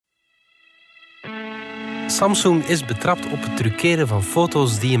Samsung is betrapt op het truceren van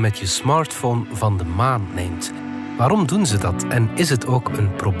foto's die je met je smartphone van de maan neemt. Waarom doen ze dat en is het ook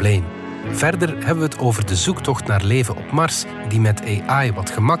een probleem? Verder hebben we het over de zoektocht naar leven op Mars, die met AI wat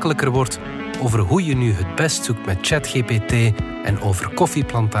gemakkelijker wordt, over hoe je nu het best zoekt met ChatGPT en over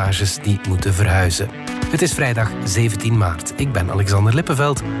koffieplantages die moeten verhuizen. Het is vrijdag 17 maart. Ik ben Alexander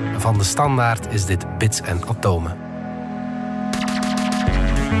Lippenveld. Van de Standaard is dit Bits en Atomen.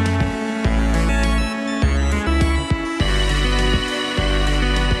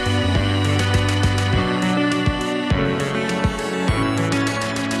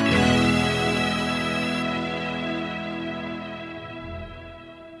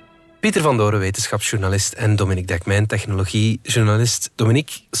 Pieter van Doren, wetenschapsjournalist, en Dominique Dekmijn, technologiejournalist.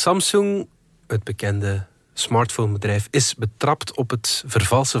 Dominique, Samsung, het bekende smartphonebedrijf, is betrapt op het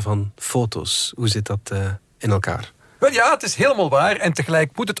vervalsen van foto's. Hoe zit dat in elkaar? Wel ja, het is helemaal waar. En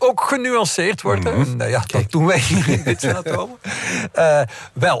tegelijk moet het ook genuanceerd worden. En dat doen wij hier in dit Atomen.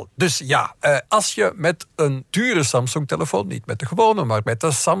 Als je met een dure Samsung-telefoon, niet met de gewone, maar met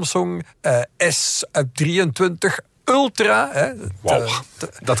de Samsung S23 Ultra. Wow,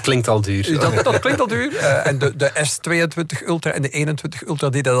 dat klinkt al duur. Dat klinkt al duur. En de S22 Ultra en de 21 Ultra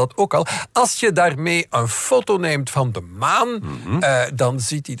deden dat ook al. Als je daarmee een foto neemt van de maan, dan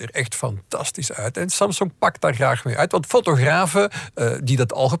ziet die er echt fantastisch uit. En Samsung pakt daar graag mee uit. Want fotografen die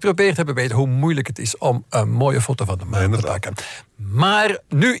dat al geprobeerd hebben, weten hoe moeilijk het is om een mooie foto van de maan te maken. Maar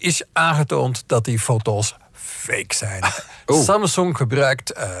nu is aangetoond dat die foto's fake zijn. Samsung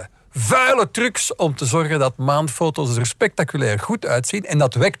gebruikt vuile trucs om te zorgen dat maanfoto's er spectaculair goed uitzien. En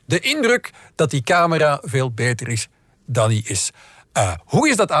dat wekt de indruk dat die camera veel beter is dan die is. Hoe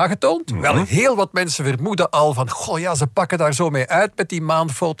is dat aangetoond? Wel, heel wat mensen vermoeden al van, ze pakken daar zo mee uit met die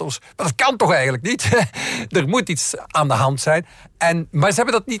maanfoto's. Maar dat kan toch eigenlijk niet? Er moet iets aan de hand zijn. Maar ze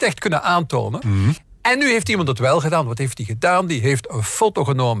hebben dat niet echt kunnen aantonen. En nu heeft iemand het wel gedaan. Wat heeft hij gedaan? Die heeft een foto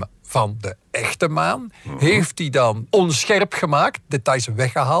genomen van de echte maan. Heeft hij dan onscherp gemaakt. Details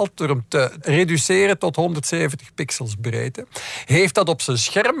weggehaald door hem te reduceren tot 170 pixels breedte. Heeft dat op zijn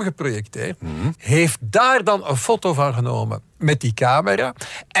scherm geprojecteerd. Heeft daar dan een foto van genomen met die camera.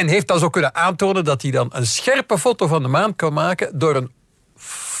 En heeft dan zo kunnen aantonen dat hij dan een scherpe foto van de maan kan maken door een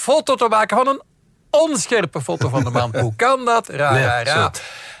foto te maken van een onscherpe foto van de maan. Hoe kan dat? Raar.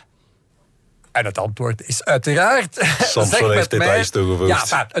 En het antwoord is uiteraard... Samsung heeft details toegevoegd.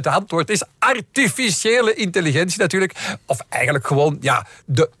 Ja, het antwoord is artificiële intelligentie natuurlijk. Of eigenlijk gewoon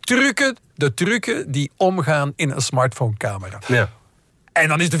de trucken die omgaan in een smartphonecamera. Ja. En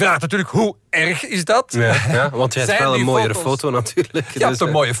dan is de vraag natuurlijk, hoe erg is dat? Ja, want je hebt wel een mooiere foto natuurlijk. Je hebt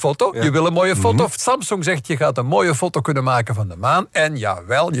een mooie foto. Ja. Je wil een mooie foto. Samsung zegt, je gaat een mooie foto kunnen maken van de maan. En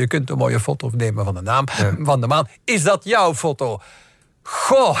jawel, je kunt een mooie foto nemen van de maan. Is dat jouw foto?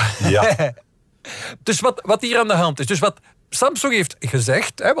 Goh. Ja. Dus wat hier aan de hand is. Dus wat Samsung heeft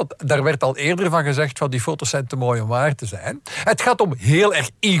gezegd, want daar werd al eerder van gezegd van die foto's zijn te mooi om waar te zijn. Het gaat om heel erg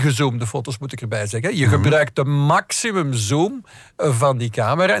ingezoomde foto's, moet ik erbij zeggen. Je gebruikt de maximum zoom van die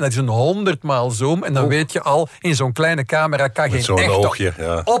camera. En dat is een 100x zoom. En dan weet je al, in zo'n kleine camera kan geen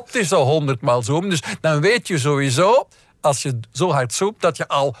echte optische 100x zoom. Dus dan weet je sowieso, als je zo hard zoomt, dat je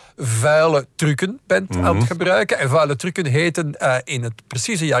al vuile trucken bent aan het gebruiken. En vuile trucken heten in het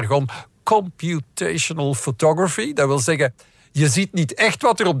precieze jargon computational photography. Dat wil zeggen, je ziet niet echt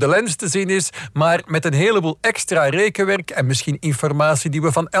wat er op de lens te zien is, maar met een heleboel extra rekenwerk en misschien informatie die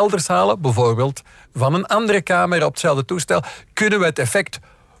we van elders halen, bijvoorbeeld van een andere camera op hetzelfde toestel, kunnen we het effect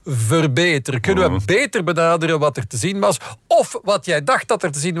verbeteren. Kunnen we beter benaderen wat er te zien was, of wat jij dacht dat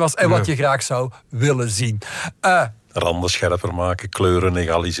er te zien was en wat je graag zou willen zien. Randen scherper maken, kleuren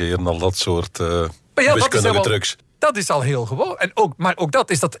egaliseren, al dat soort wiskundige trucs. Dat is al heel gewoon. Maar ook dat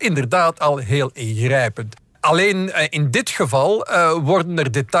is dat inderdaad al heel ingrijpend. Alleen in dit geval worden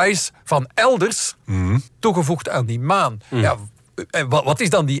er details van elders toegevoegd aan die maan. Ja, wat is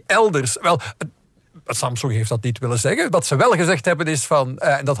dan die elders? Wel, Samsung heeft dat niet willen zeggen. Wat ze wel gezegd hebben is van,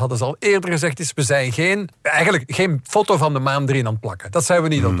 en dat hadden ze al eerder gezegd, is we zijn geen foto van de maan erin aan het plakken. Dat zijn we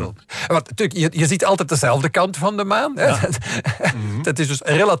niet aan het doen. Want natuurlijk, je ziet altijd dezelfde kant van de maan. Hè? Ja. Het is dus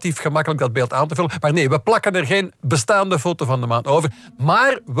relatief gemakkelijk dat beeld aan te vullen. Maar nee, we plakken er geen bestaande foto van de maan over.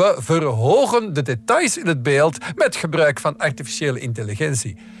 Maar we verhogen de details in het beeld met gebruik van artificiële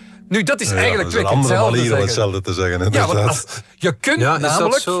intelligentie. Nu, dat is eigenlijk twee keer hetzelfde. Dat is een andere manier om hetzelfde te zeggen. Inderdaad. Je kunt namelijk... Is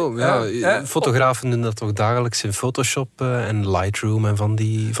dat zo? Fotografen doen dat toch dagelijks in Photoshop en Lightroom en van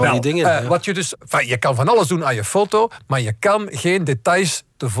die dingen. Wat je kan van alles doen aan je foto, maar je kan geen details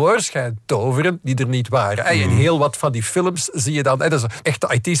tevoorschijn toveren die er niet waren. En heel wat van die films zie je dan... Dus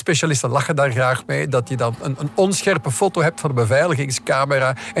echte IT-specialisten lachen daar graag mee, dat je dan een onscherpe foto hebt van een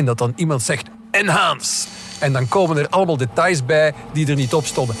beveiligingscamera en dat dan iemand zegt, enhance. En dan komen er allemaal details bij die er niet op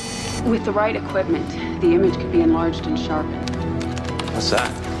stonden. With the right equipment, the image could be enlarged and sharpened. What's that?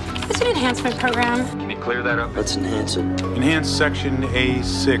 It's an enhancement program. Can you clear that up? Let's enhance it. Enhance section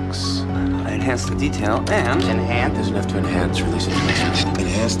A6. Enhance the detail and... Enhance. There's enough to enhance. Release it.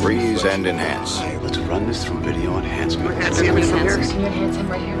 Enhance, freeze, and enhance. All right, let's run this through video enhancement. Can you enhance him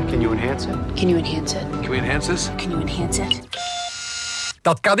right here? Can you enhance it? Can you enhance it? Can we enhance this? Can you enhance it?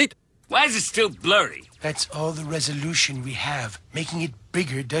 Dat kan niet. Why is it still blurry? That's all the resolution we have. Making it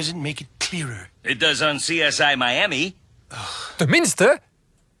bigger doesn't make it clearer. It does on CSI Miami. Tenminste,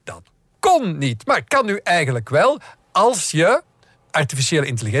 dat kon niet. Maar kan nu eigenlijk wel als je artificiële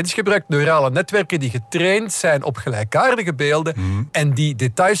intelligentie gebruikt, neurale netwerken die getraind zijn op gelijkaardige beelden en die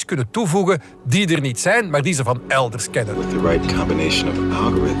details kunnen toevoegen die er niet zijn, maar die ze van elders kennen. With the right combination of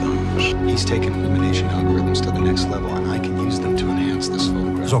algorithms. He's taken illumination algorithms to the next level and I can use them to enhance this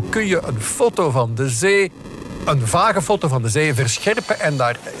photograph. Zo kun je een foto van de zee, een vage foto van de zee, verscherpen en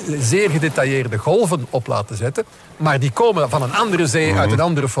daar zeer gedetailleerde golven op laten zetten. Maar die komen van een andere zee uit een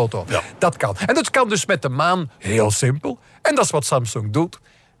andere foto. Ja. Dat kan. En dat kan dus met de maan heel simpel. En dat is wat Samsung doet.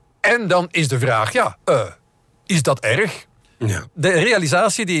 En dan is de vraag, is dat erg? Ja. De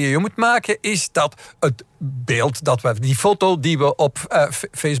realisatie die je moet maken is dat het beeld, die foto die we op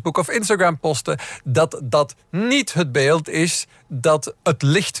Facebook of Instagram posten, dat niet het beeld is dat het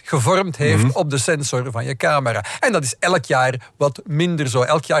licht gevormd heeft op de sensor van je camera. En dat is elk jaar wat minder zo.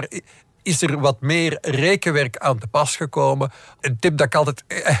 Elk jaar is er wat meer rekenwerk aan te pas gekomen. Een tip dat ik altijd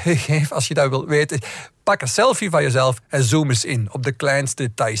geef als je dat wilt weten: pak een selfie van jezelf en zoom eens in op de kleinste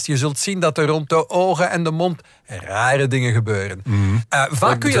details. Je zult zien dat er rond de ogen en de mond rare dingen gebeuren.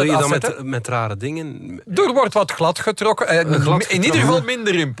 Vaak kun je dat afzetten met rare dingen? Er wordt wat glad getrokken. In ieder geval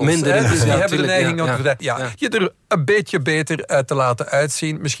minder rimpels. Dus die hebben de neiging om je er een beetje beter te laten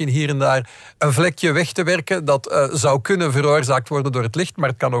uitzien. Misschien hier en daar een vlekje weg te werken. Dat zou kunnen veroorzaakt worden door het licht. Maar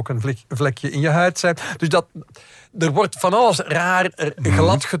het kan ook een vlekje in je huid zijn. Dus er wordt van alles raar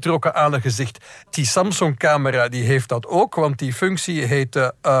glad getrokken aan een gezicht. Die Samsung-camera die heeft dat ook, want die functie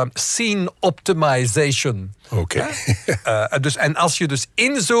heet Scene Optimization. Oké. Dus, en als je dus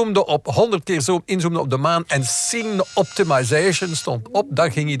inzoomde op 100 keer inzoomde op de maan en Scene Optimization stond op,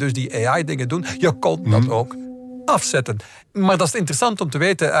 dan ging je dus die AI-dingen doen. Je kon dat ook afzetten. Maar dat is interessant om te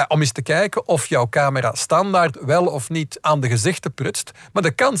weten, om eens te kijken of jouw camera standaard wel of niet aan de gezichten prutst. Maar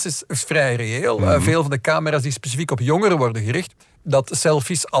de kans is vrij reëel. Veel van de camera's die specifiek op jongeren worden gericht, dat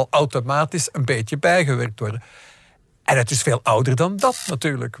selfies al automatisch een beetje bijgewerkt worden. En het is veel ouder dan dat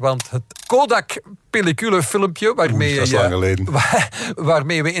natuurlijk. Want het Kodak-pellicule-filmpje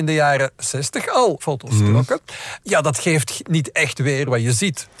waarmee we in de jaren 60 al foto's trokken, dat geeft niet echt weer wat je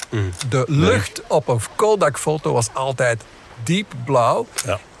ziet. De lucht op een Kodak-foto was altijd diep blauw.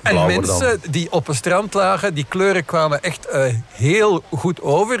 Ja, en mensen die op een strand lagen, die kleuren kwamen echt heel goed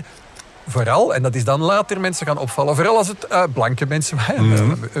over. Vooral, en dat is dan later mensen gaan opvallen, vooral als het blanke mensen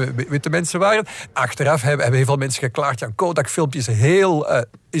waren, witte mensen waren. Achteraf hebben heel veel mensen geklaagd, ja, Kodak-filmpjes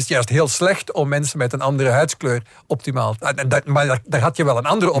is juist heel slecht om mensen met een andere huidskleur optimaal. Maar daar had je wel een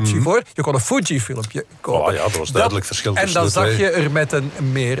andere optie voor. Je kon een Fuji-filmpje kopen. Oh ja, dat was duidelijk verschil tussen en dan de twee. zag je er met een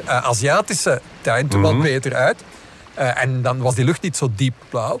meer Aziatische tint wat beter uit. En dan was die lucht niet zo diep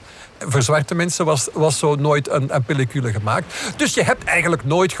blauw. Voor zwarte mensen was zo nooit een pellicule gemaakt. Dus je hebt eigenlijk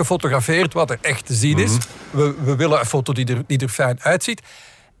nooit gefotografeerd wat er echt te zien is. We willen een foto die er fijn uitziet.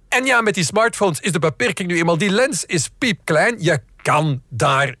 En ja, met die smartphones is de beperking nu eenmaal. Die lens is piepklein. Je kan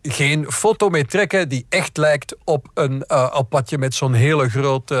daar geen foto mee trekken die echt lijkt op wat je met zo'n hele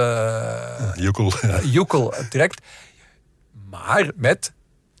grote joekel trekt. Maar met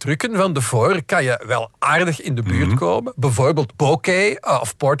trucken van tevoren kan je wel aardig in de buurt komen. Bijvoorbeeld bokeh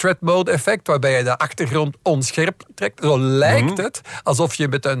of portrait mode effect, waarbij je de achtergrond onscherp trekt. Zo lijkt het alsof je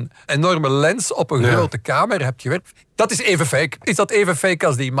met een enorme lens op een grote camera hebt gewerkt. Dat is even fake. Is dat even fake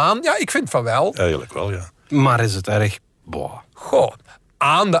als die maan? Ja, ik vind van wel. Eigenlijk wel, ja. Maar is het erg? Boah. Goh.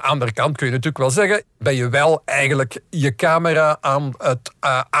 Aan de andere kant kun je natuurlijk wel zeggen, ben je wel eigenlijk je camera aan het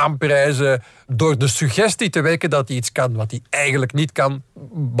aanprijzen door de suggestie te wekken dat hij iets kan wat hij eigenlijk niet kan,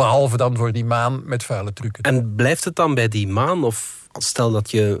 behalve dan voor die maan met vuile trucken. En blijft het dan bij die maan? Of stel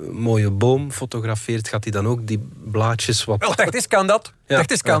dat je een mooie boom fotografeert, gaat hij dan ook die blaadjes wat... Wel, technisch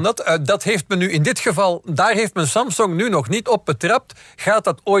kan dat. Dat heeft men nu in dit geval, daar heeft men Samsung nu nog niet op betrapt. Gaat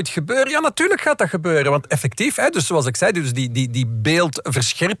dat ooit gebeuren? Ja, natuurlijk gaat dat gebeuren. Want effectief, dus zoals ik zei, dus die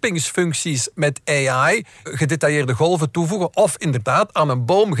beeldverscherpingsfuncties met AI, gedetailleerde golven toevoegen, of inderdaad aan een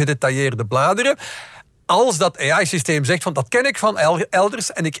boom gedetailleerde bladeren. Als dat AI-systeem zegt van dat ken ik van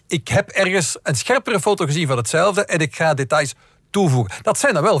elders en ik heb ergens een scherpere foto gezien van hetzelfde en ik ga details toevoegen. Dat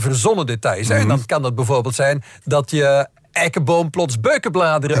zijn dan wel verzonnen details. En dan kan het bijvoorbeeld zijn dat je eikenboom plots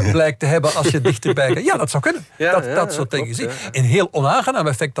beukenbladeren blijkt te hebben als je dichterbij gaat. Ja, dat zou kunnen. Dat soort dingen zie. Een heel onaangenaam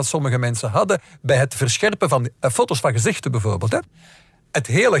effect dat sommige mensen hadden bij het verscherpen van foto's van gezichten bijvoorbeeld. Hè. Het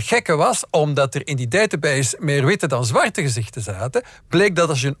hele gekke was, omdat er in die database meer witte dan zwarte gezichten zaten, bleek dat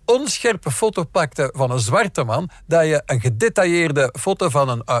als je een onscherpe foto pakte van een zwarte man, dat je een gedetailleerde foto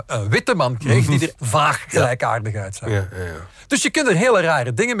van een witte man kreeg die er vaag gelijkaardig uitzag. Ja. Dus je kunt er hele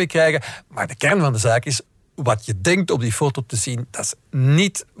rare dingen mee krijgen, maar de kern van de zaak is, wat je denkt op die foto te zien, dat is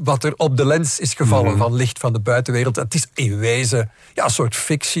niet wat er op de lens is gevallen van licht van de buitenwereld. Het is in wezen een soort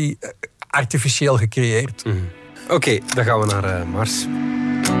fictie, artificieel gecreëerd. Oké, dan gaan we naar Mars.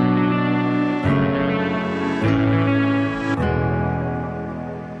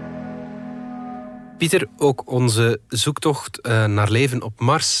 Pieter, ook onze zoektocht naar leven op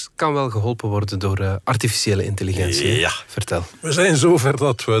Mars kan wel geholpen worden door artificiële intelligentie. Ja. Vertel. We zijn zover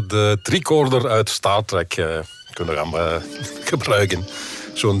dat we de tricorder uit Star Trek kunnen gaan gebruiken.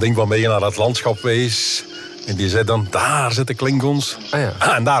 Zo'n ding waarmee je naar het landschap wees. En die zei dan, daar zitten Klingons.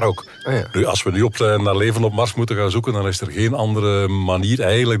 En daar ook. Nu, als we nu naar leven op Mars moeten gaan zoeken, dan is er geen andere manier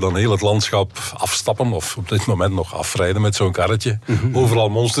eigenlijk dan heel het landschap afstappen. Of op dit moment nog afrijden met zo'n karretje. Overal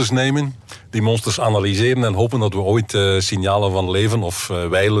monsters nemen. Die monsters analyseren en hopen dat we ooit signalen van leven of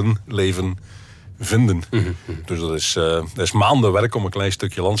wijlen leven vinden. Dus dat is maanden werk om een klein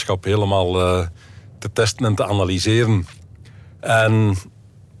stukje landschap helemaal te testen en te analyseren. En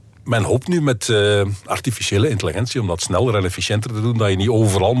men hoopt nu met artificiële intelligentie om dat sneller en efficiënter te doen, dat je niet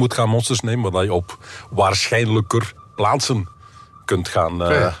overal moet gaan monsters nemen, maar dat je op waarschijnlijker plaatsen kunt gaan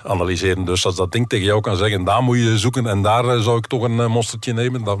analyseren. Dus als dat ding tegen jou kan zeggen, daar moet je zoeken en daar zou ik toch een monstertje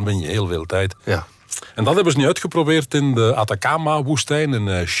nemen, dan win je heel veel tijd. Ja. En dat hebben ze nu uitgeprobeerd in de Atacama-woestijn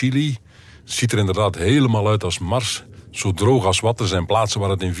in Chili. Het ziet er inderdaad helemaal uit als Mars. Zo droog als wat. Er zijn plaatsen waar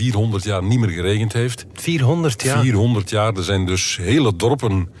het in 400 jaar niet meer geregend heeft. 400 jaar? 400 jaar. Er zijn dus hele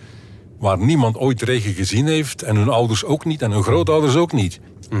dorpen waar niemand ooit regen gezien heeft. En hun ouders ook niet. En hun grootouders ook niet.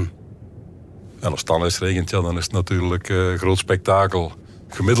 En als het dan eens regent, dan is het natuurlijk een groot spektakel.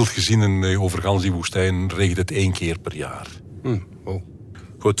 Gemiddeld gezien over gans die woestijn regent het 1 keer per jaar.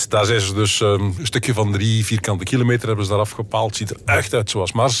 Goed, daar zijn ze dus een stukje van 3 vierkante kilometer hebben ze daar afgepaald. Ziet er echt uit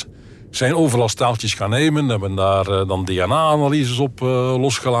zoals Mars. Zijn overal staaltjes gaan nemen, hebben daar dan DNA-analyses op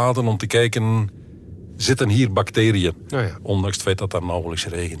losgelaten om te kijken, zitten hier bacteriën? Ondanks het feit dat daar nauwelijks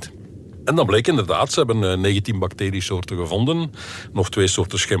regent. En dan bleek inderdaad, ze hebben 19 bacteriesoorten gevonden, nog 2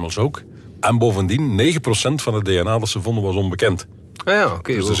 soorten schimmels ook. En bovendien, 9% van het DNA dat ze vonden was onbekend.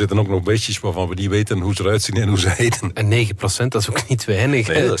 Dus er zitten ook nog beestjes waarvan we niet weten hoe ze eruit zien en hoe ze heten. En 9%, dat is ook niet weinig.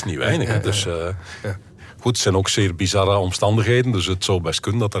 Nee, dat is niet weinig. Dus, goed, het zijn ook zeer bizarre omstandigheden. Dus het zou best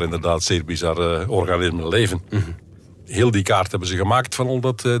kunnen dat er inderdaad zeer bizarre organismen leven. Heel die kaart hebben ze gemaakt van al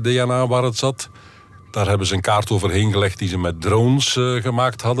dat DNA waar het zat. Daar hebben ze een kaart overheen gelegd die ze met drones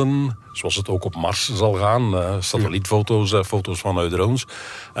gemaakt hadden. Zoals het ook op Mars zal gaan. Satellietfoto's, foto's vanuit drones.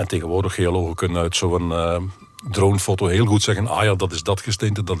 En tegenwoordig geologen kunnen uit zo'n dronefoto heel goed zeggen, dat is dat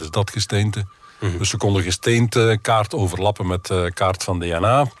gesteente, dat is dat gesteente. Dus ze konden gesteentekaart overlappen met kaart van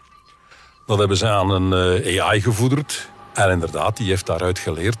DNA. Dat hebben ze aan een AI gevoederd. En inderdaad, die heeft daaruit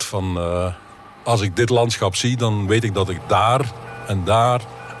geleerd van, als ik dit landschap zie, dan weet ik dat ik daar en daar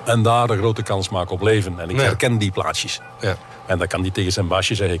en daar een grote kans maak op leven. En ik herken die plaatsjes. Ja. En dan kan die tegen zijn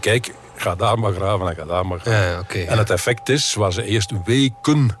baasje zeggen, kijk, ga daar maar graven en ga daar maar graven. En het effect is, waar ze eerst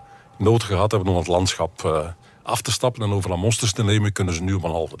weken nood gehad hebben om het landschap af te stappen en overal monsters te nemen, kunnen ze nu op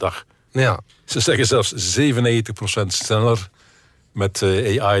een halve dag. Ja. Ze zeggen zelfs 97% sneller met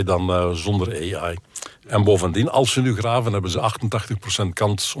AI dan zonder AI. En bovendien, als ze nu graven, hebben ze 88%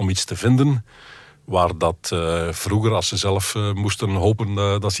 kans om iets te vinden. Waar dat vroeger, als ze zelf moesten hopen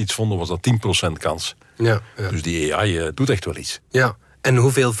dat ze iets vonden, was dat 10% kans. Ja. Dus die AI doet echt wel iets. Ja. En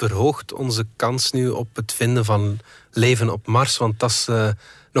hoeveel verhoogt onze kans nu op het vinden van leven op Mars? Want dat is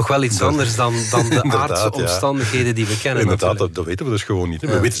nog wel iets anders dan de aardse omstandigheden die we kennen. Inderdaad, dat weten we dus gewoon niet.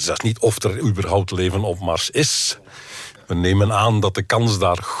 We weten zelfs niet of er überhaupt leven op Mars is. We nemen aan dat de kans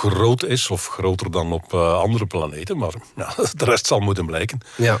daar groot is, of groter dan op andere planeten. Maar de rest zal moeten blijken.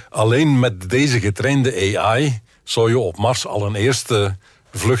 Ja. Alleen met deze getrainde AI zou je op Mars al een eerste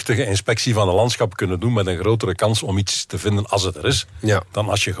vluchtige inspectie van het landschap kunnen doen met een grotere kans om iets te vinden als het er is. Ja. Dan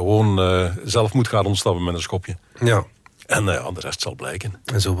als je gewoon zelf moet gaan rondstappen met een schopje. Ja. En de rest zal blijken.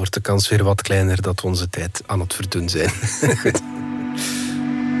 En zo wordt de kans weer wat kleiner dat we onze tijd aan het verdoen zijn. Goed.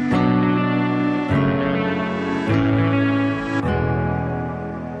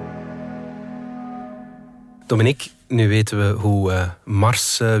 Dominique, nu weten we hoe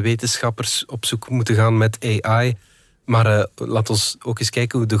Mars-wetenschappers op zoek moeten gaan met AI. Maar laat ons ook eens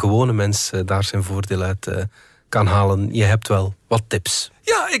kijken hoe de gewone mens daar zijn voordeel uit kan halen. Je hebt wel wat tips.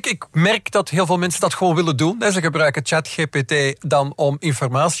 Ja, ik merk dat heel veel mensen dat gewoon willen doen. Ze gebruiken ChatGPT dan om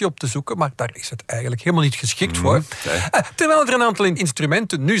informatie op te zoeken, maar daar is het eigenlijk helemaal niet geschikt voor. Nee. Terwijl er een aantal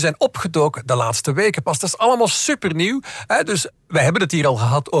instrumenten nu zijn opgedoken de laatste weken pas. Dat is allemaal supernieuw. Dus wij hebben het hier al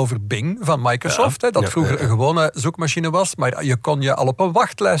gehad over Bing van Microsoft. Dat vroeger een gewone zoekmachine was, maar je kon je al op een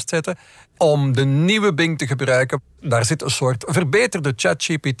wachtlijst zetten om de nieuwe Bing te gebruiken. Daar zit een soort verbeterde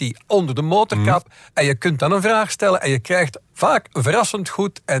ChatGPT onder de motorkap. En je kunt dan een vraag stellen en je krijgt vaak verrassend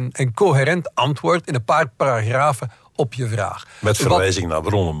goed en coherent antwoord in een paar paragrafen op je vraag. Met verwijzing naar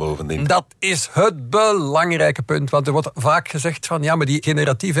bronnen bovendien. Dat is het belangrijke punt. Want er wordt vaak gezegd van ja, maar die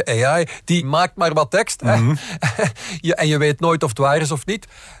generatieve AI, die maakt maar wat tekst. En je weet nooit of het waar is of niet.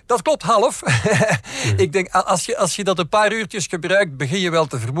 Dat klopt half. Ik denk, als je dat een paar uurtjes gebruikt, begin je wel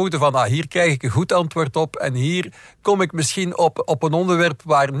te vermoeden van hier krijg ik een goed antwoord op en hier kom ik misschien op een onderwerp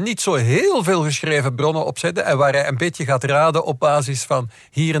waar niet zo heel veel geschreven bronnen op zitten en waar hij een beetje gaat raden op basis van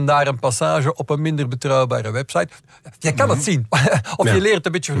hier en daar een passage op een minder betrouwbare website. Je kan het zien. Of je leert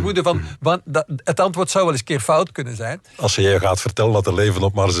een beetje vermoeden van het antwoord zou wel eens een keer fout kunnen zijn. Als je gaat vertellen dat er leven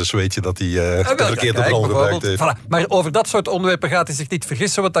op Mars is, weet je dat hij de verkeerde bron gebruikt heeft. Voilà. Maar over dat soort onderwerpen gaat hij zich niet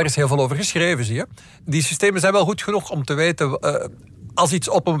vergissen, want daar is heel veel over geschreven, zie je. Die systemen zijn wel goed genoeg om te weten als iets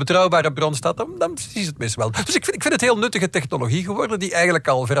op een betrouwbare bron staat, dan is het meestal wel. Dus ik vind het heel nuttige technologie geworden, die eigenlijk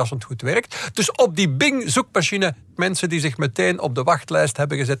al verrassend goed werkt. Dus op die Bing-zoekmachine, mensen die zich meteen op de wachtlijst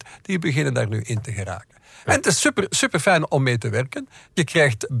hebben gezet, die beginnen daar nu in te geraken. En het is super, super fijn om mee te werken. Je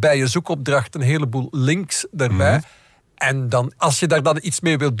krijgt bij je zoekopdracht een heleboel links erbij. En dan, als je daar dan iets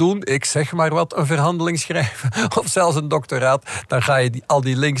mee wilt doen, ik zeg maar wat, een verhandeling schrijven of zelfs een doctoraat, dan ga je al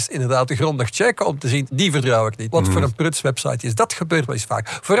die links inderdaad grondig checken om te zien, die vertrouw ik niet. Wat voor een pruts website is. Dat gebeurt wel eens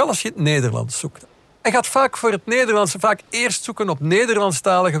vaak. Vooral als je het Nederlands zoekt. Hij gaat vaak voor het Nederlands eerst zoeken op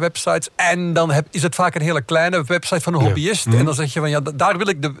Nederlandstalige websites en dan is het vaak een hele kleine website van een hobbyist. En dan zeg je van ja, daar wil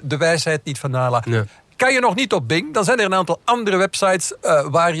ik de wijsheid niet van halen. Ja. Kan je nog niet op Bing, dan zijn er een aantal andere websites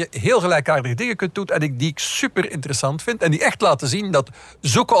waar je heel gelijkaardige dingen kunt doen en die ik super interessant vind en die echt laten zien dat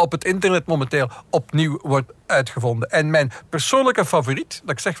zoeken op het internet momenteel opnieuw wordt uitgevonden. En mijn persoonlijke favoriet,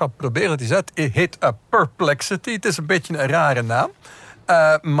 dat ik zeg van probeer het eens uit, heet Perplexity. Het is een beetje een rare naam.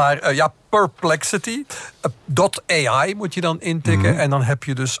 Maar Perplexity.ai moet je dan intikken en dan heb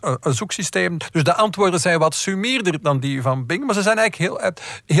je dus een zoeksysteem. Dus de antwoorden zijn wat sumierder dan die van Bing, maar ze zijn eigenlijk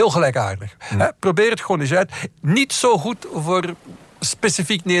heel gelijkaardig. Probeer het gewoon eens uit. Niet zo goed voor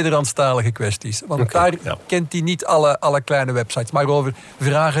specifiek Nederlandstalige kwesties. Want daar kent hij niet alle kleine websites. Maar over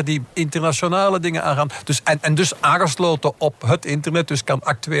vragen die internationale dingen aangaan. En dus aangesloten op het internet. Dus kan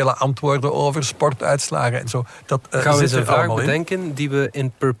actuele antwoorden over sportuitslagen en zo. Dat gaan we eens een vraag bedenken die we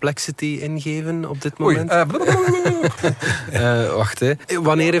in Perplexity ingeven op dit moment? Wacht, hè.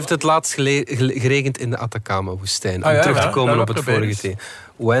 Wanneer heeft het laatst geregend in de Atacama-woestijn? Om terug te komen op het vorige thema.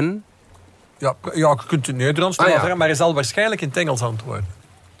 When? Ja, je kunt het Nederlands vragen, maar je zal waarschijnlijk in het Engels antwoorden.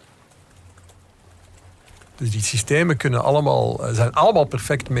 Dus die systemen zijn allemaal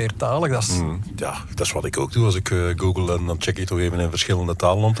perfect meertalig. Ja, dat is wat ik ook doe als ik google en dan check ik toch even in verschillende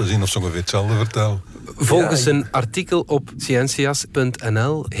talen om te zien of ze ongeveer hetzelfde vertellen. Volgens een artikel op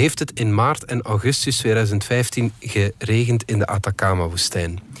scientias.nl heeft het in maart en augustus 2015 geregend in de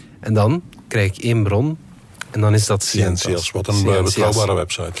Atacama-woestijn. En dan krijg ik 1 bron en dan is dat Scientias, wat een betrouwbare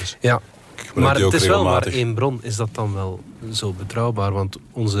website is. Ja. Maar het is wel maar 1 bron. Is dat dan wel zo betrouwbaar? Want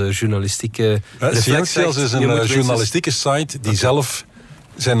onze journalistieke Scientias is een journalistieke site die zelf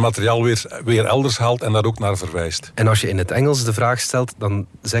zijn materiaal weer elders haalt en daar ook naar verwijst. En als je in het Engels de vraag stelt, dan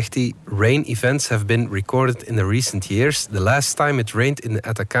zegt hij: Rain events have been recorded in the recent years. The last time it rained in the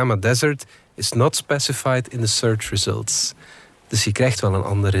Atacama Desert is not specified in the search results. Dus je krijgt wel een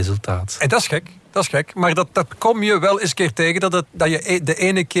ander resultaat. En dat is gek. Dat is gek, maar dat kom je wel eens een keer tegen, dat je de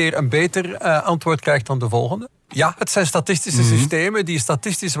ene keer een beter antwoord krijgt dan de volgende. Ja, het zijn statistische systemen die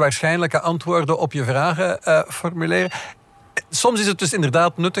statistisch waarschijnlijke antwoorden op je vragen formuleren. Soms is het dus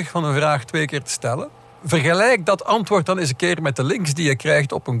inderdaad nuttig van een vraag 2 keer te stellen. Vergelijk dat antwoord dan eens een keer met de links die je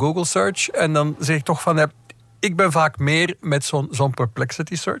krijgt op een Google search en dan zeg ik toch van ik ben vaak meer met zo'n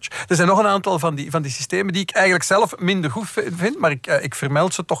perplexity search. Er zijn nog een aantal van die systemen die ik eigenlijk zelf minder goed vind, maar ik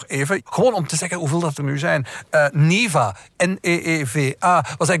vermeld ze toch even. Gewoon om te zeggen hoeveel dat er nu zijn. Neva, N-E-E-V-A,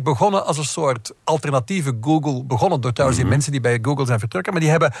 was eigenlijk begonnen als een soort alternatieve Google. Begonnen door trouwens die mensen die bij Google zijn vertrokken. Maar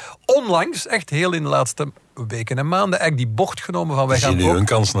die hebben onlangs, echt heel in de laatste weken en maanden, eigenlijk die bocht genomen van wij gaan nu een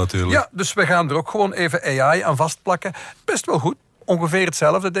kans natuurlijk. Ja, dus we gaan er ook gewoon even AI aan vastplakken. Best wel goed. Ongeveer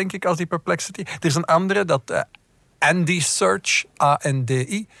hetzelfde, denk ik, als die Perplexity. Er is een andere, dat Andy Search,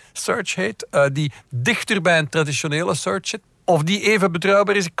 A-N-D-I, Search heet, die dichter bij een traditionele search zit. Of die even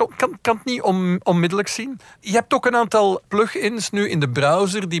betrouwbaar is, ik kan het niet onmiddellijk zien. Je hebt ook een aantal plugins nu in de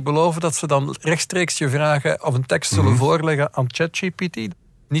browser die beloven dat ze dan rechtstreeks je vragen of een tekst zullen voorleggen aan ChatGPT.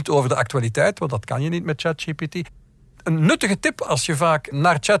 Niet over de actualiteit, want dat kan je niet met ChatGPT. Een nuttige tip als je vaak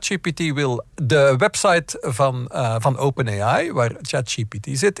naar ChatGPT wil. De website van OpenAI, waar ChatGPT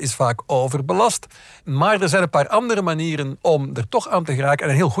zit, is vaak overbelast. Maar er zijn een paar andere manieren om er toch aan te geraken.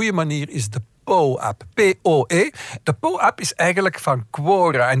 En een heel goede manier is de Poe-app. P-O-E. De Poe-app is eigenlijk van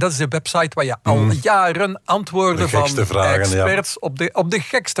Quora. En dat is de website waar je al jaren antwoorden van experts op de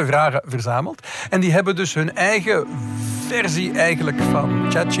gekste vragen verzamelt. En die hebben dus hun eigen versie eigenlijk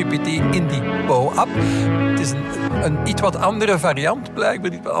van ChatGPT in die Poe-app. Het is een iets wat andere variant,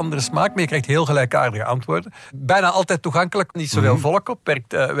 blijkbaar iets wat andere smaak, maar je krijgt heel gelijkaardige antwoorden. Bijna altijd toegankelijk, niet zoveel volk op,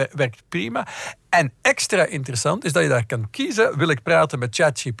 werkt prima. En extra interessant is dat je daar kan kiezen, wil ik praten met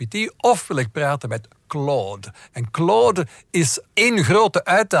ChatGPT of wil ik praten met Claude. En Claude is één grote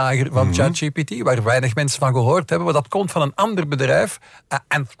uitdager van ChatGPT, waar weinig mensen van gehoord hebben, maar dat komt van een ander bedrijf,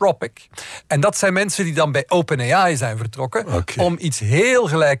 Anthropic. En dat zijn mensen die dan bij OpenAI zijn vertrokken om iets heel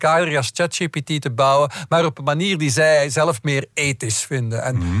gelijkaardigs als ChatGPT te bouwen, maar op een manier die zij zelf meer ethisch vinden.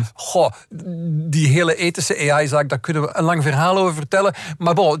 En die hele ethische AI-zaak, daar kunnen we een lang verhaal over vertellen.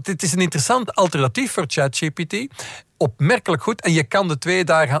 Maar dit is een interessant alternatief voor ChatGPT. Opmerkelijk goed. En je kan de twee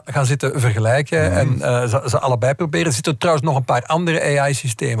daar gaan zitten vergelijken en ze allebei proberen. Er zitten trouwens nog een paar andere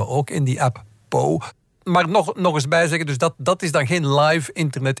AI-systemen ook in die app Poe. Maar nog eens bijzeggen, dus dat is dan geen live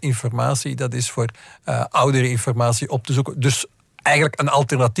internetinformatie. Dat is voor oudere informatie op te zoeken. Dus eigenlijk een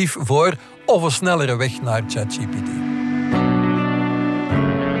alternatief voor of een snellere weg naar ChatGPT.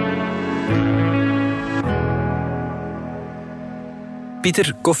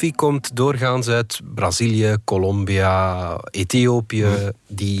 Pieter, koffie komt doorgaans uit Brazilië, Colombia, Ethiopië,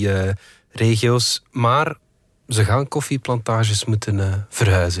 die regio's. Maar ze gaan koffieplantages moeten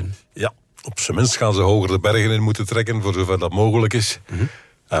verhuizen. Ja, op zijn minst gaan ze hoger de bergen in moeten trekken, voor zover dat mogelijk is.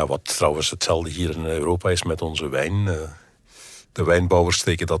 Wat trouwens hetzelfde hier in Europa is met onze wijn. De wijnbouwers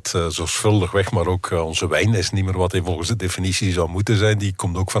steken dat zorgvuldig weg, maar ook onze wijn is niet meer wat hij volgens de definitie zou moeten zijn. Die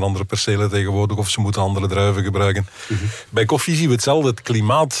komt ook van andere percelen tegenwoordig, of ze moeten andere druiven gebruiken. Bij koffie zien we hetzelfde. Het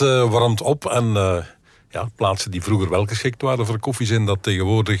klimaat warmt op en plaatsen die vroeger wel geschikt waren voor koffie zijn dat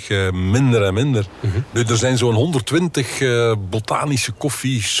tegenwoordig minder en minder. Nu, er zijn zo'n 120 botanische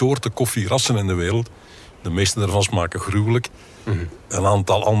koffiesoorten, koffierassen in de wereld. De meeste daarvan smaken gruwelijk. Een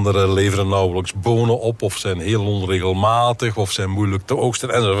aantal andere leveren nauwelijks bonen op, of zijn heel onregelmatig, of zijn moeilijk te oogsten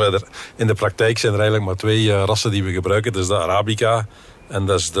en zo verder. In de praktijk zijn er eigenlijk maar twee rassen die we gebruiken. Dat is de Arabica en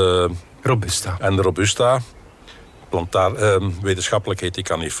dat is de Robusta. En de Robusta. Wetenschappelijk heet die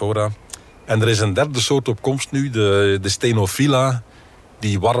Canifora. En er is een derde soort op komst nu, de Stenophylla,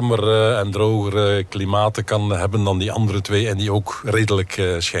 die warmere en drogere klimaten kan hebben dan die andere twee en die ook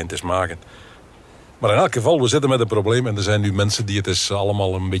redelijk schijnt te smaken. Maar in elk geval, we zitten met een probleem. En er zijn nu mensen die het eens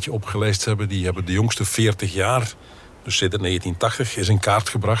allemaal een beetje opgelijst hebben. Die hebben de jongste 40 jaar, dus sinds 1980, is in kaart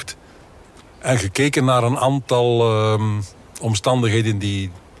gebracht. En gekeken naar een aantal omstandigheden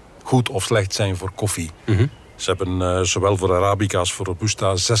die goed of slecht zijn voor koffie. Ze hebben zowel voor Arabica als voor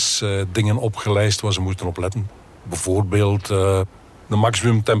Robusta 6 dingen opgelijst waar ze moeten op letten. Bijvoorbeeld de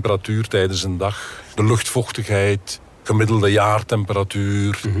maximumtemperatuur tijdens een dag, de luchtvochtigheid, gemiddelde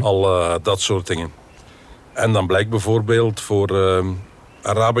jaartemperatuur, al dat soort dingen. En dan blijkt bijvoorbeeld voor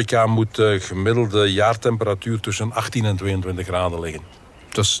Arabica moet de gemiddelde jaartemperatuur tussen 18 en 22 graden liggen.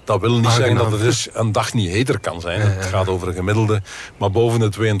 Dus dat wil niet zeggen dat het dus een dag niet heter kan zijn. Het gaat over een gemiddelde. Maar boven de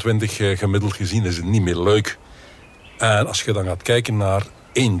 22 gemiddeld gezien is het niet meer leuk. En als je dan gaat kijken naar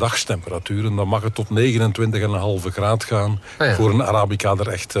 1 dagstemperaturen, dan mag het tot 29,5 graden gaan voor een Arabica er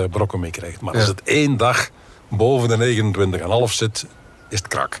echt brokken mee krijgt. Maar als het 1 dag boven de 29,5 zit, is het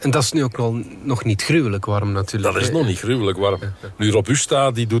krak. En dat is nu ook wel nog niet gruwelijk warm natuurlijk. Dat is nog niet gruwelijk warm. Nu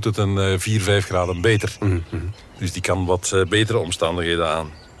Robusta, die doet het een 4-5 graden beter. Dus die kan wat betere omstandigheden aan.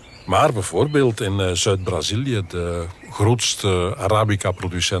 Maar bijvoorbeeld in Zuid-Brazilië, de grootste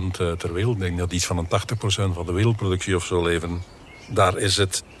Arabica-producent ter wereld, ik denk dat iets van 80% van de wereldproductie of zo leveren. Daar is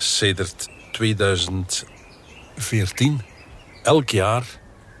het sedert 2014 elk jaar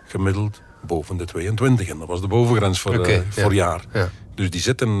gemiddeld boven de 22. En dat was de bovengrens voor jaar. Ja. Dus die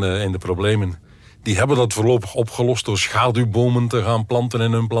zitten in de problemen. Die hebben dat voorlopig opgelost door schaduwbomen te gaan planten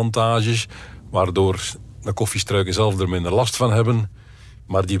in hun plantages, waardoor de koffiestruiken zelf er minder last van hebben.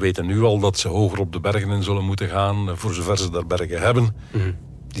 Maar die weten nu al dat ze hoger op de bergen in zullen moeten gaan, voor zover ze daar bergen hebben.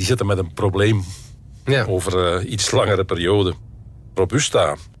 Die zitten met een probleem over iets langere periode.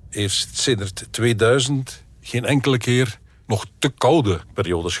 Robusta heeft sinds 2000 geen enkele keer nog te koude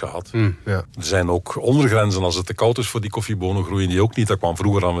periodes gehad. Ja. Er zijn ook ondergrenzen als het te koud is voor die koffiebonen, groeien die ook niet. Dat kwam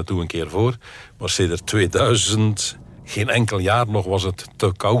vroeger af en toe een keer voor. Maar sedert 2000, geen enkel jaar nog was het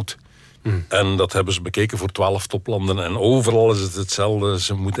te koud. En dat hebben ze bekeken voor 12 toplanden. En overal is het hetzelfde.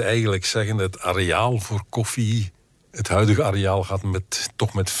 Ze moeten eigenlijk zeggen, het areaal voor koffie, het huidige areaal gaat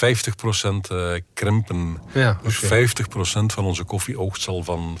toch met 50% krimpen. Ja, Dus 50% van onze koffieoogst zal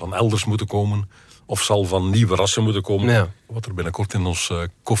van elders moeten komen. Of zal van nieuwe rassen moeten komen. Ja. Wat er binnenkort in onze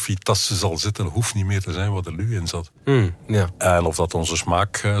koffietassen zal zitten, hoeft niet meer te zijn wat er nu in zat. Ja. En of dat onze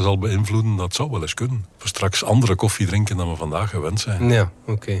smaak zal beïnvloeden, dat zou wel eens kunnen. We straks andere koffie drinken dan we vandaag gewend zijn. Ja,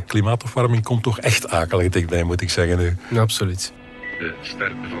 oké. Klimaatopwarming komt toch echt akelig dichtbij, moet ik zeggen nu. Ja, absoluut. De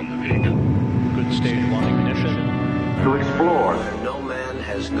ster van de week. Good stage one ignition. To explore. No man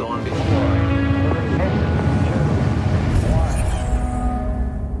has gone before.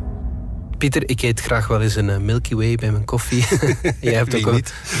 Pieter, ik eet graag wel eens een Milky Way bij mijn koffie. Jij hebt ook een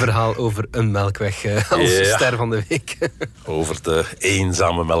verhaal over een melkweg als ster van de week. Over de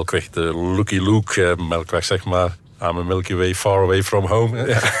eenzame melkweg, de Lucky Luke melkweg, zeg maar. I'm a Milky Way far away from home.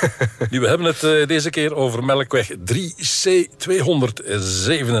 Ja. Nu, we hebben het deze keer over melkweg 3C297.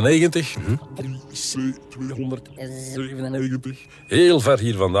 3C297. Heel ver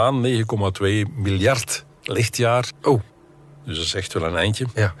hier vandaan, 9,2 miljard lichtjaar. Oh. Dus dat is echt wel een eindje.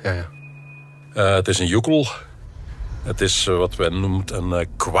 Ja. Het is een joekel. Het is wat wij noemen een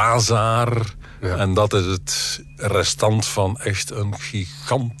quasar. Ja. En dat is het restant van echt een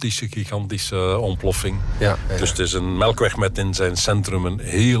gigantische ontploffing. Ja. Dus het is een melkweg met in zijn centrum een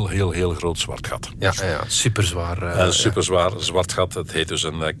heel groot zwart gat. Ja, superzwaar. Een superzwaar zwart gat. Het heet dus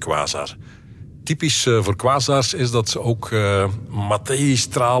een quasar. Typisch voor quasars is dat ze ook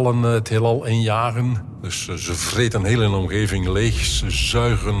materiestralen het heelal injagen. Dus ze vreten heel hun omgeving leeg. Ze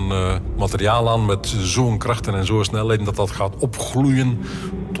zuigen materiaal aan met zo'n krachten en zo'n snelheden dat dat gaat opgloeien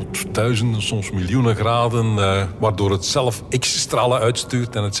tot duizenden, soms miljoenen graden. Waardoor het zelf X-stralen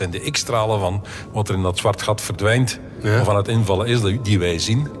uitstuurt. En het zijn de X-stralen van wat er in dat zwart gat verdwijnt. Ja. Of aan het invallen is, die wij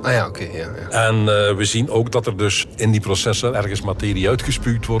zien. Ah ja, oké. Ja. En we zien ook dat er dus in die processen ergens materie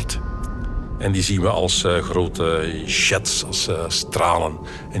uitgespuwd wordt. En die zien we als grote jets, als stralen.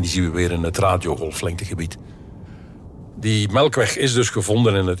 En die zien we weer in het radiogolflengtegebied. Die melkweg is dus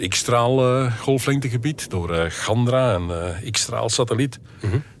gevonden in het X-straal golflengtegebied door Chandra, een X-straalsatelliet.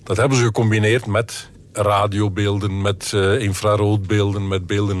 Dat hebben ze gecombineerd met radiobeelden, met infraroodbeelden, met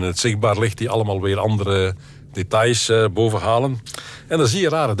beelden in het zichtbaar licht die allemaal weer andere details bovenhalen. En dan zie je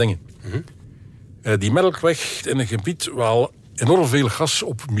rare dingen. Die melkweg in een gebied waar enorm veel gas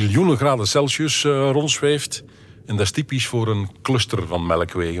op miljoenen graden Celsius rondzweeft. En dat is typisch voor een cluster van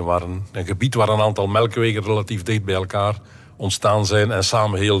melkwegen. Een gebied waar een aantal melkwegen relatief dicht bij elkaar ontstaan zijn en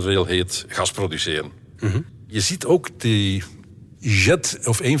samen heel veel heet gas produceren. Je ziet ook die jet,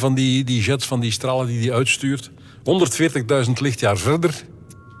 of een van die jets van die stralen die uitstuurt. 140.000 lichtjaar verder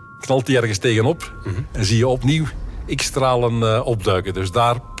knalt die ergens tegenop. En zie je opnieuw X-stralen opduiken. Dus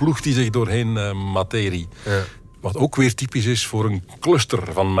daar ploegt hij zich doorheen materie. Ja. Wat ook weer typisch is voor een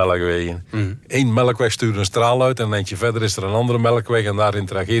cluster van melkwegen. Eén melkweg stuurt een straal uit en een eindje verder is er een andere melkweg en daar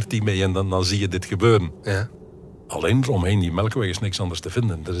interageert die mee en dan zie je dit gebeuren. Ja. Alleen omheen die melkweg is niks anders te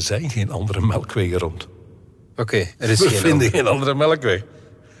vinden. Er zijn geen andere melkwegen rond. Oké, We vinden geen andere melkweg.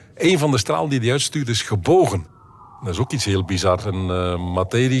 Eén van de stralen die uitstuurt is gebogen. Dat is ook iets heel bizar. Een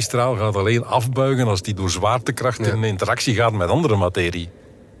materiestraal gaat alleen afbuigen als die door zwaartekracht in interactie gaat met andere materie.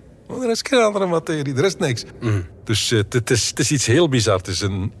 Er is geen andere materie, er is niks. Dus het is iets heel bizar. Het is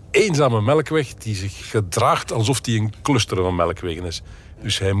een eenzame melkweg die zich gedraagt alsof hij een cluster van melkwegen is.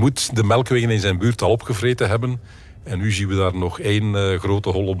 Dus hij moet de melkwegen in zijn buurt al opgevreten hebben. En nu zien we daar nog één grote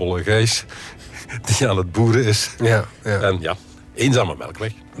hollebolle gijs die aan het boeren is. Ja. En eenzame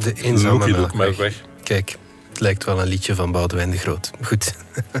melkweg. De eenzame melkweg. Kijk, het lijkt wel een liedje van Boudewijn de Groot. Goed.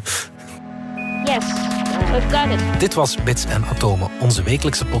 Yes, we've got it. Dit was Bits en Atomen, onze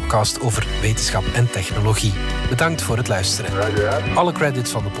wekelijkse podcast over wetenschap en technologie. Bedankt voor het luisteren. Alle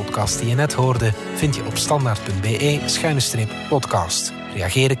credits van de podcast die je net hoorde vind je op standaard.be/podcast.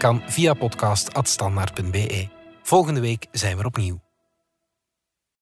 Reageren kan via podcast@standaard.be. Volgende week zijn we opnieuw.